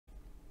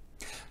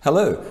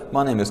Hello,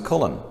 my name is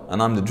Colin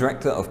and I'm the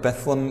Director of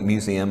Bethlehem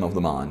Museum of the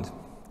Mind.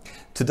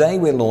 Today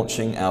we're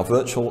launching our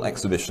virtual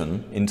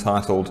exhibition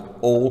entitled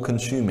All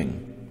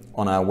Consuming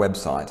on our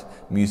website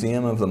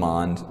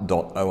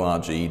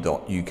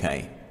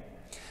museumofthemind.org.uk.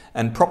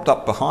 And propped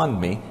up behind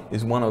me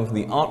is one of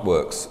the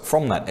artworks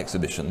from that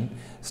exhibition,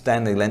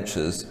 Stanley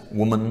Lencher's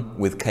Woman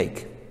with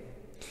Cake.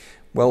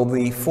 Well,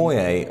 the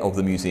foyer of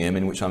the museum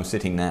in which I'm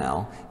sitting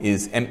now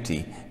is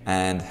empty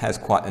and has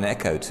quite an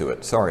echo to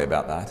it. Sorry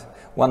about that.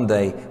 One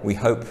day we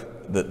hope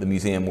that the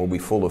museum will be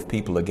full of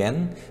people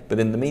again, but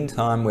in the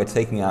meantime we're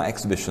taking our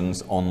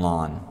exhibitions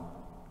online.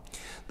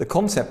 The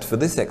concept for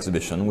this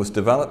exhibition was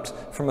developed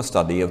from a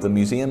study of the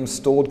museum's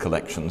stored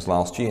collections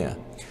last year,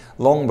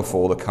 long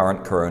before the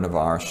current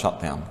coronavirus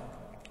shutdown.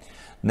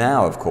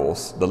 Now, of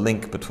course, the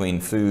link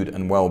between food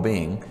and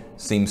well-being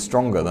seems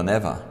stronger than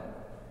ever.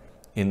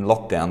 In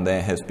lockdown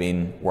there has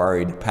been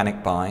worried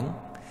panic buying,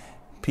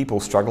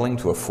 people struggling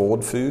to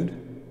afford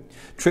food.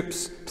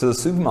 Trips to the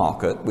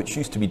supermarket, which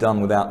used to be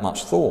done without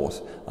much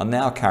thought, are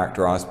now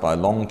characterized by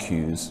long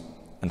queues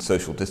and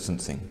social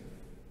distancing.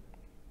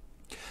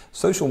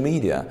 Social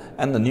media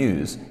and the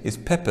news is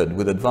peppered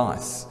with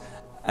advice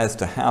as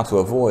to how to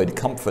avoid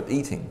comfort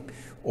eating,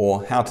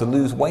 or how to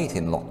lose weight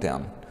in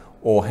lockdown,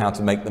 or how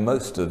to make the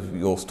most of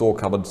your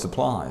store-cupboard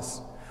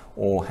supplies,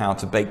 or how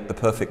to bake the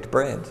perfect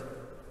bread.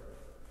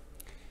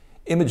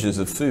 Images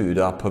of food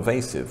are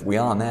pervasive. We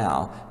are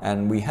now,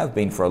 and we have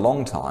been for a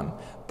long time,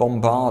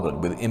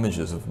 bombarded with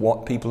images of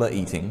what people are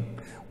eating,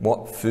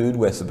 what food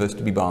we're supposed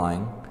to be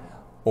buying,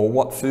 or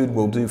what food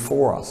will do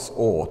for us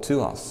or to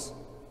us.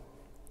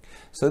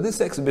 So this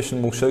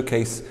exhibition will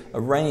showcase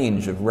a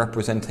range of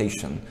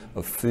representation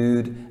of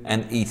food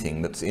and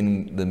eating that's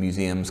in the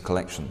museum's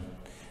collection.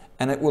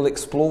 And it will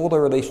explore the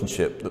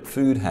relationship that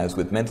food has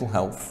with mental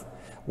health,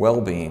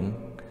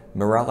 well-being,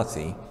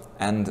 morality,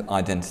 and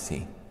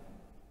identity.